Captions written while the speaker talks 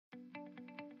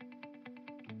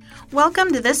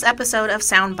Welcome to this episode of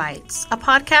Sound Bites, a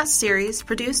podcast series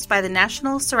produced by the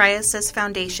National Psoriasis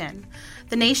Foundation,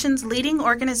 the nation's leading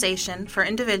organization for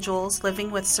individuals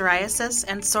living with psoriasis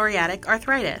and psoriatic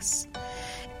arthritis.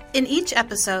 In each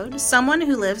episode, someone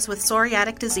who lives with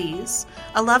psoriatic disease,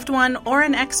 a loved one, or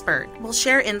an expert will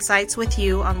share insights with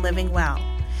you on living well.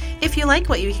 If you like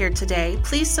what you hear today,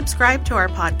 please subscribe to our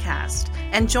podcast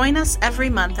and join us every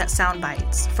month at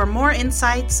Soundbites for more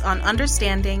insights on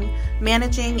understanding,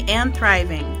 managing, and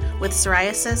thriving with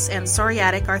psoriasis and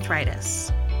psoriatic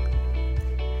arthritis.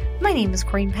 My name is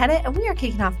Corinne Pettit, and we are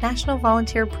kicking off National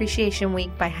Volunteer Appreciation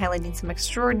Week by highlighting some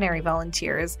extraordinary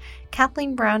volunteers,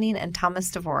 Kathleen Browning and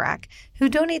Thomas Dvorak, who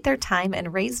donate their time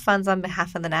and raise funds on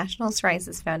behalf of the National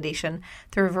Psoriasis Foundation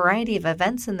through a variety of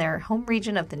events in their home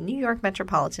region of the New York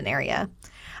metropolitan area.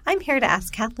 I'm here to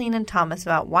ask Kathleen and Thomas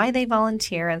about why they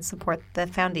volunteer and support the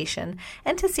foundation,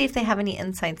 and to see if they have any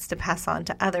insights to pass on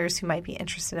to others who might be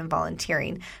interested in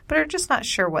volunteering, but are just not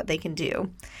sure what they can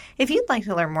do. If you'd like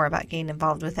to learn more about getting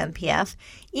involved with NPF,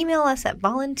 email us at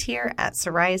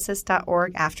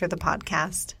volunteer@psoriasis.org after the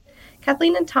podcast.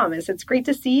 Kathleen and Thomas, it's great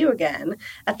to see you again.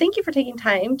 Thank you for taking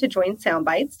time to join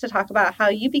Soundbites to talk about how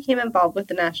you became involved with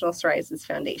the National Psoriasis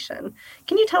Foundation.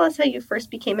 Can you tell us how you first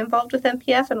became involved with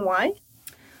NPF and why?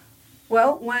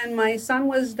 Well, when my son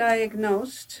was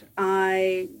diagnosed,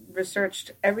 I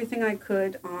researched everything I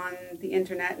could on the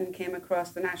internet and came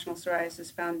across the National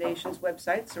Psoriasis Foundation's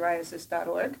website,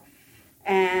 psoriasis.org.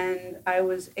 And I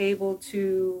was able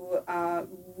to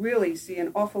really see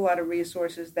an awful lot of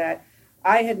resources that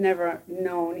I had never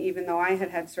known, even though I had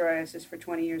had psoriasis for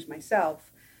 20 years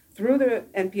myself. Through the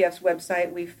NPF's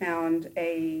website, we found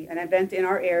an event in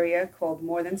our area called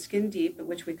More Than Skin Deep, at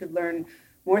which we could learn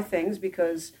more things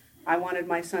because I wanted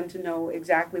my son to know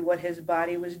exactly what his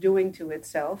body was doing to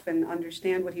itself and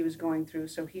understand what he was going through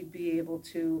so he'd be able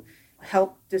to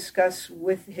help discuss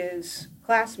with his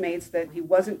classmates that he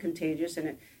wasn't contagious and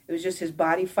it was just his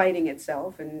body fighting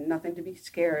itself and nothing to be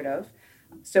scared of.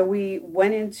 So we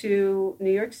went into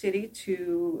New York City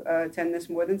to attend this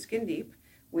More Than Skin Deep.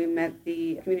 We met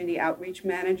the community outreach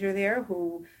manager there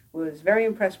who was very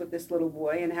impressed with this little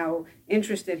boy and how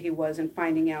interested he was in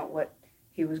finding out what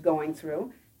he was going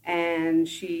through. And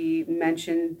she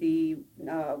mentioned the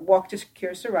Walk to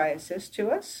Cure Psoriasis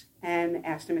to us and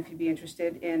asked him if he'd be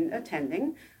interested in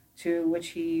attending, to which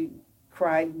he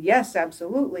cried, "Yes,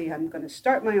 absolutely, I'm going to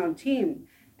start my own team."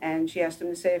 And she asked him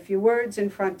to say a few words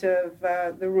in front of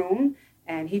the room,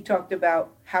 and he talked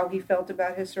about how he felt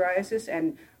about his psoriasis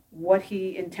and what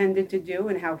he intended to do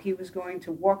and how he was going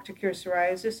to walk to cure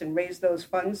psoriasis and raise those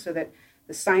funds so that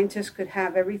the scientists could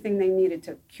have everything they needed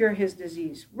to cure his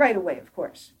disease right away, of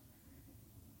course.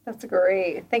 That's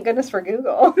great. Thank goodness for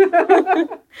Google.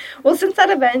 Well, since that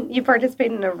event, you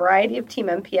participated in a variety of Team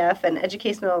NPF and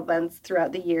educational events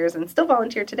throughout the years and still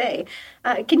volunteer today.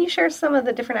 Can you share some of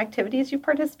the different activities you've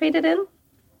participated in?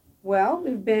 Well,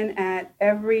 we've been at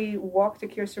every Walk to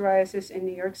Cure Psoriasis in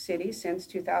New York City since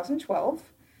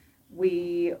 2012.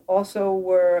 We also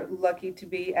were lucky to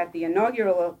be at the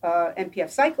inaugural NPF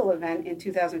Cycle event in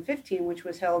 2015, which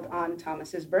was held on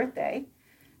Thomas's birthday.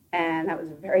 And that was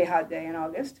a very hot day in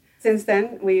August. Since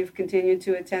then, we've continued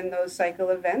to attend those cycle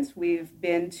events. We've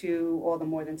been to all the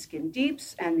More Than Skin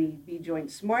Deeps and the Be Joint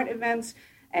Smart events.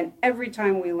 And every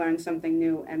time we learn something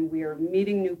new and we are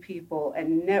meeting new people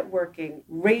and networking,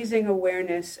 raising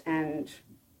awareness and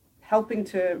helping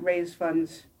to raise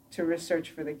funds to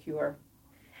research for the cure.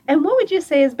 And what would you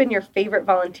say has been your favorite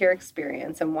volunteer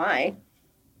experience and why?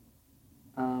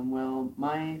 Well,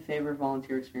 my favorite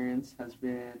volunteer experience has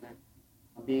been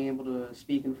being able to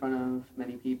speak in front of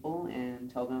many people and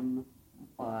tell them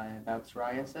about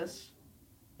psoriasis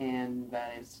and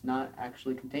that it's not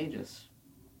actually contagious,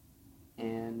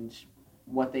 and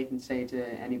what they can say to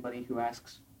anybody who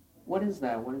asks, what is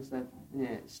that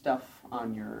stuff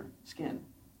on your skin?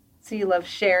 So you love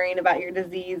sharing about your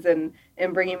disease and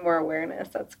bringing more awareness.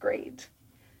 That's great.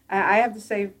 I have to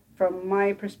say, from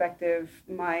my perspective,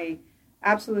 my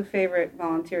absolute favorite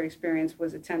volunteer experience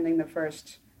was attending the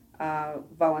first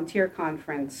volunteer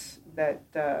conference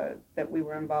that we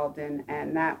were involved in,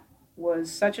 and that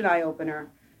was such an eye-opener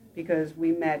because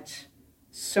we met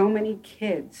so many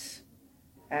kids.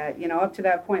 Up to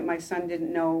that point, my son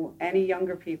didn't know any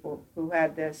younger people who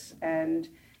had this, and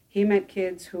he met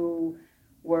kids who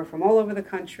were from all over the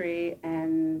country,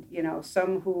 and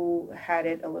some who had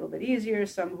it a little bit easier,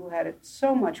 some who had it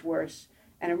so much worse,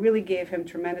 and it really gave him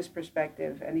tremendous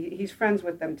perspective, and he's friends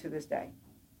with them to this day.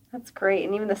 That's great.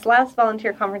 And even this last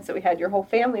volunteer conference that we had, your whole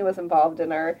family was involved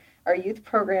in our youth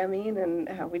programming,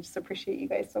 and we just appreciate you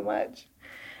guys so much.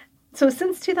 So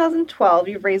since 2012,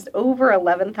 you've raised over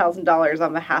 $11,000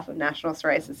 on behalf of National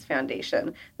Psoriasis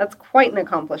Foundation. That's quite an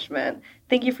accomplishment.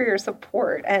 Thank you for your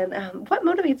support. And what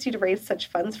motivates you to raise such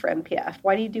funds for NPF?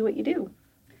 Why do you do what you do?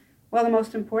 Well, the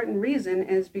most important reason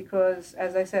is because,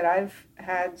 as I said, I've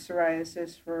had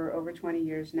psoriasis for over 20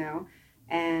 years now,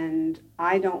 and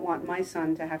I don't want my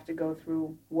son to have to go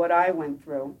through what I went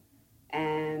through.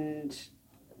 And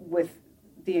with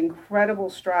the incredible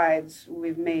strides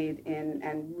we've made in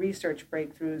and research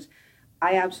breakthroughs,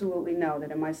 I absolutely know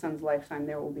that in my son's lifetime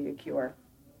there will be a cure.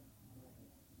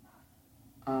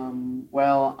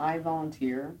 Well, I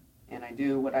volunteer and I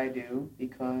do what I do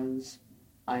because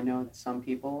I know that some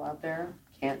people out there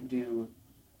can't do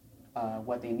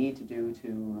what they need to do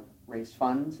to raise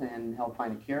funds and help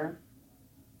find a cure.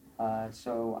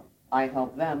 So I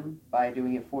help them by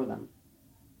doing it for them.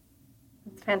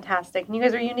 It's fantastic. And you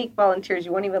guys are unique volunteers.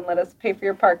 You won't even let us pay for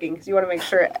your parking because you want to make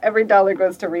sure every dollar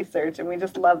goes to research, and we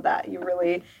just love that. You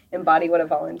really embody what a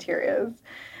volunteer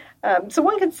is. So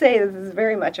one could say this is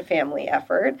very much a family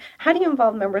effort. How do you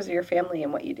involve members of your family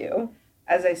in what you do?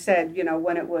 As I said,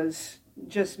 when it was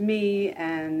just me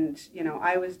and,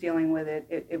 I was dealing with it,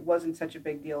 it wasn't such a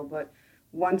big deal. But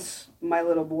once my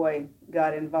little boy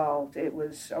got involved, it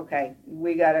was, okay,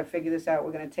 we got to figure this out.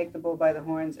 We're going to take the bull by the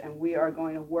horns, and we are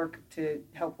going to work to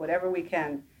help whatever we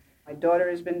can. My daughter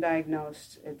has been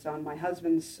diagnosed. It's on my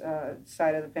husband's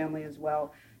side of the family as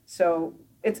well. So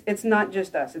it's not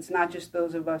just us. It's not just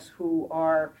those of us who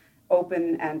are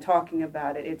open and talking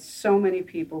about it. It's so many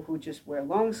people who just wear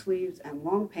long sleeves and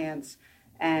long pants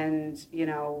and,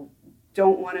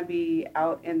 don't want to be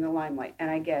out in the limelight.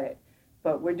 And I get it.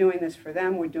 But we're doing this for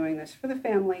them, we're doing this for the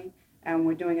family, and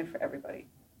we're doing it for everybody.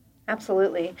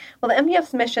 Absolutely. Well, the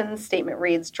NPF's mission statement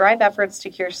reads, drive efforts to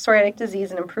cure psoriatic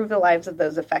disease and improve the lives of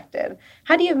those affected.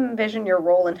 How do you envision your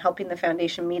role in helping the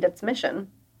foundation meet its mission?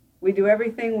 We do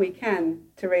everything we can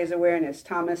to raise awareness.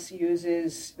 Thomas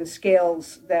uses the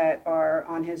scales that are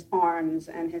on his arms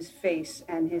and his face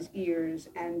and his ears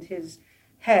and his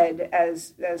head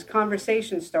as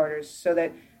conversation starters so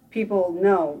that people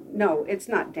know, no, it's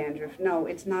not dandruff. No,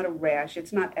 it's not a rash.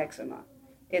 It's not eczema.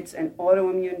 It's an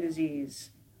autoimmune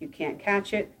disease. You can't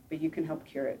catch it, but you can help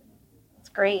cure it. That's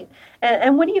great.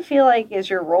 And what do you feel like is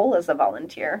your role as a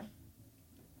volunteer?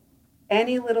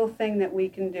 Any little thing that we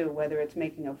can do, whether it's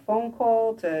making a phone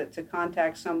call to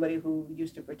contact somebody who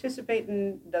used to participate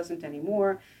and doesn't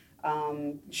anymore,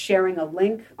 sharing a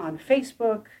link on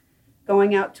Facebook,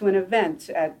 going out to an event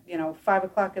at 5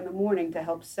 o'clock in the morning to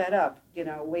help set up,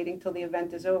 waiting till the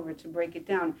event is over to break it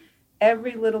down.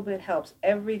 Every little bit helps.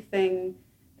 Everything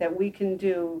that we can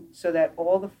do so that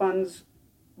all the funds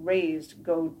raised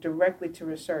go directly to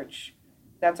research.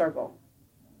 That's our goal.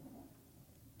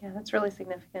 Yeah, that's really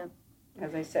significant.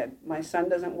 As I said, my son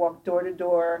doesn't walk door to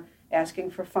door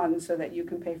asking for funds so that you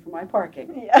can pay for my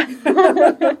parking.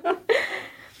 Yeah.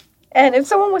 And if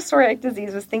someone with psoriatic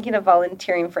disease was thinking of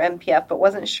volunteering for NPF but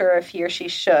wasn't sure if he or she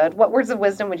should, what words of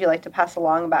wisdom would you like to pass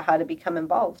along about how to become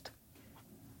involved?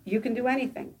 You can do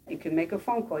anything. You can make a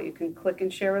phone call. You can click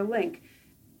and share a link.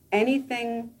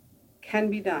 Anything can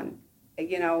be done.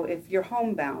 If you're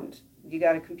homebound, you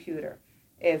got a computer.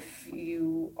 If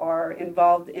you are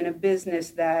involved in a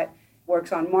business that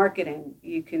works on marketing,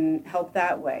 you can help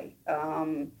that way.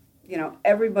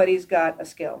 Everybody's got a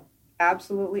skill.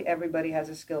 Absolutely everybody has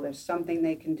a skill. There's something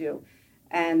they can do.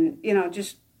 And,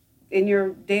 just in your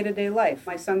day-to-day life,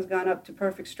 my son's gone up to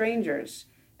perfect strangers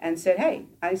and said, hey,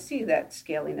 I see that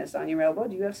scaliness on your elbow.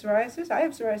 Do you have psoriasis? I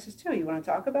have psoriasis too. You want to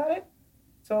talk about it?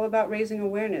 It's all about raising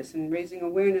awareness, and raising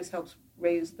awareness helps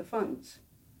raise the funds.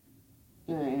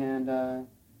 Yeah, and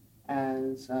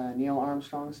as Neil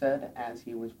Armstrong said, as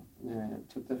he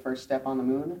took the first step on the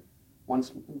moon, one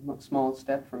small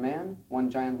step for man,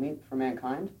 one giant leap for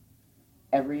mankind.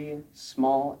 Every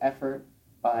small effort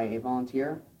by a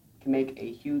volunteer can make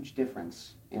a huge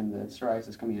difference in the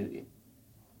psoriasis community.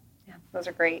 Yeah, those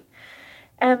are great.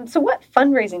 So what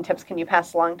fundraising tips can you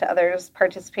pass along to others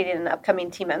participating in upcoming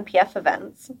Team NPF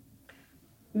events?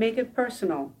 Make it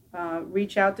personal.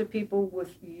 Reach out to people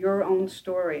with your own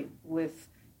story, with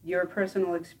your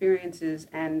personal experiences,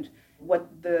 and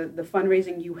what the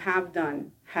fundraising you have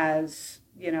done has,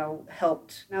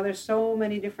 helped. Now there's so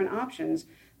many different options.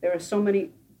 There are so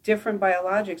many different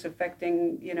biologics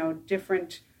affecting,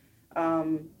 different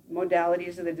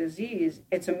modalities of the disease.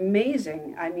 It's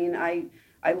amazing. I mean,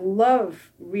 I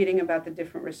love reading about the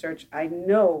different research. I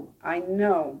know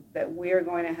that we're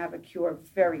going to have a cure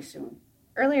very soon.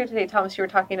 Earlier today, Thomas, you were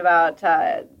talking about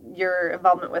your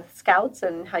involvement with Scouts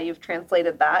and how you've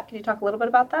translated that. Can you talk a little bit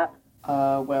about that?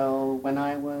 Well, when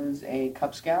I was a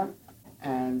Cub Scout,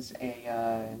 as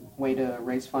a way to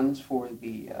raise funds for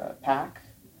the pack.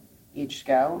 Each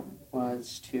scout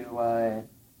was to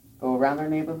go around their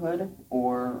neighborhood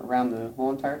or around the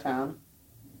whole entire town,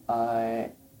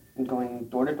 going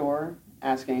door to door,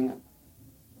 asking,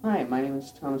 "Hi, my name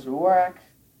is Thomas Dvorak,"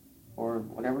 or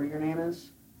whatever your name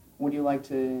is. "Would you like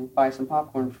to buy some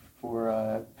popcorn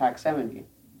for Pack 70?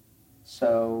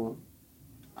 So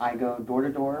I go door to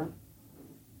door,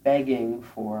 begging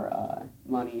for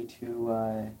money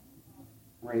to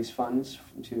raise funds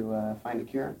to find a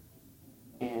cure.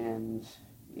 And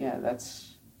yeah, that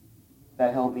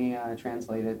helped me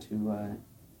translate it to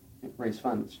raise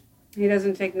funds. He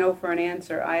doesn't take no for an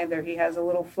answer either. He has a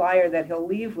little flyer that he'll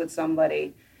leave with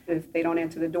somebody if they don't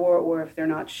answer the door or if they're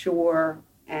not sure.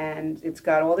 And it's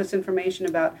got all this information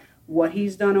about what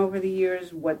he's done over the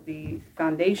years, what the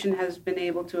foundation has been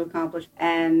able to accomplish,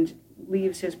 and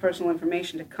leaves his personal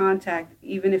information to contact,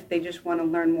 even if they just want to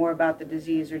learn more about the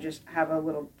disease or just have a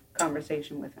little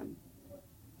conversation with him.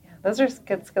 Yeah, those are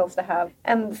good skills to have.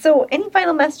 And so any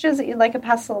final messages that you'd like to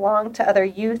pass along to other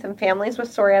youth and families with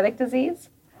psoriatic disease?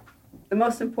 The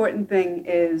most important thing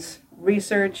is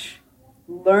research,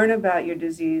 learn about your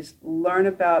disease, learn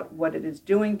about what it is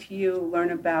doing to you,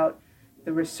 learn about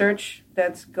the research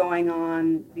that's going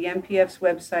on. The NPF's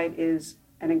website is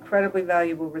an incredibly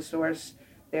valuable resource.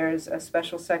 There's a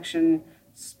special section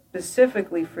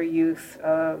specifically for youth,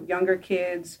 younger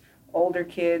kids, older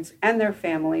kids, and their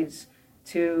families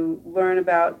to learn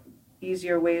about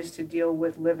easier ways to deal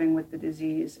with living with the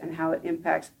disease and how it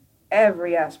impacts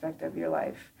every aspect of your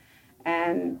life.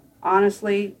 And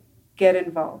honestly, get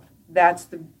involved. That's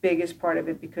the biggest part of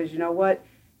it, because you know what?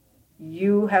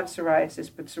 You have psoriasis,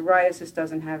 but psoriasis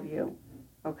doesn't have you,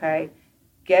 okay?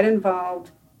 Get involved.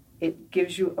 It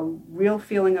gives you a real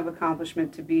feeling of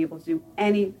accomplishment to be able to do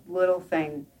any little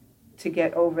thing to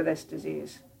get over this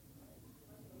disease.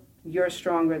 You're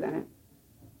stronger than it.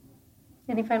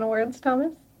 Any final words,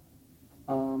 Thomas?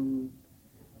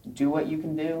 Do what you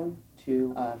can do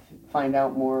to find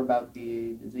out more about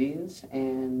the disease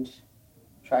and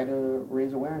try to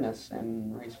raise awareness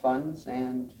and raise funds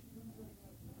and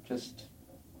just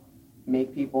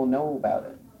make people know about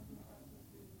it.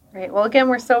 Great. Well, again,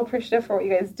 we're so appreciative for what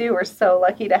you guys do. We're so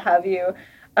lucky to have you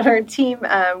on our team.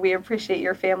 We appreciate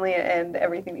your family and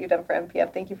everything that you've done for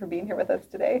NPF. Thank you for being here with us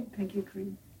today. Thank you,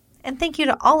 Corinne. And thank you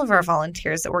to all of our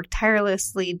volunteers that work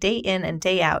tirelessly day in and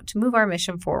day out to move our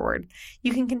mission forward.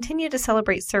 You can continue to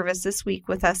celebrate service this week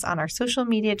with us on our social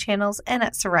media channels and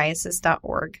at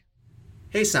psoriasis.org.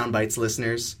 Hey Soundbites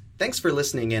listeners, thanks for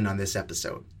listening in on this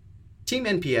episode. Team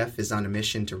NPF is on a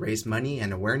mission to raise money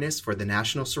and awareness for the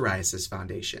National Psoriasis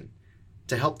Foundation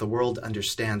to help the world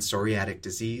understand psoriatic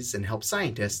disease and help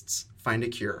scientists find a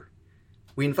cure.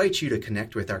 We invite you to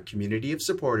connect with our community of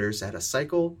supporters at a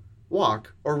cycle,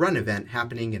 walk, or run event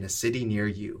happening in a city near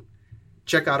you.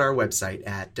 Check out our website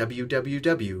at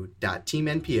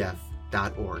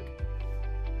www.teamnpf.org.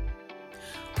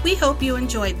 We hope you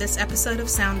enjoyed this episode of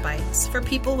Soundbites for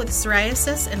people with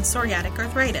psoriasis and psoriatic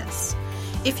arthritis.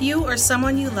 If you or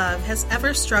someone you love has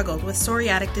ever struggled with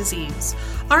psoriatic disease,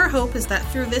 our hope is that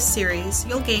through this series,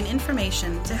 you'll gain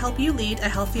information to help you lead a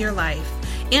healthier life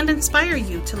and inspire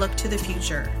you to look to the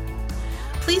future.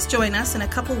 Please join us in a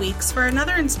couple weeks for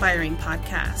another inspiring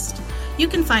podcast. You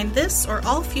can find this or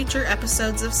all future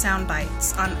episodes of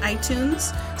Soundbites on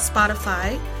iTunes,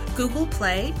 Spotify, Google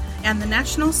Play, and the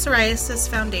National Psoriasis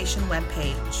Foundation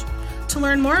webpage. To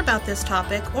learn more about this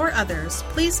topic or others,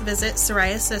 please visit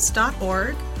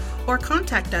psoriasis.org or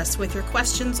contact us with your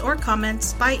questions or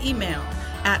comments by email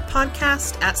at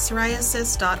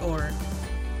podcast@psoriasis.org.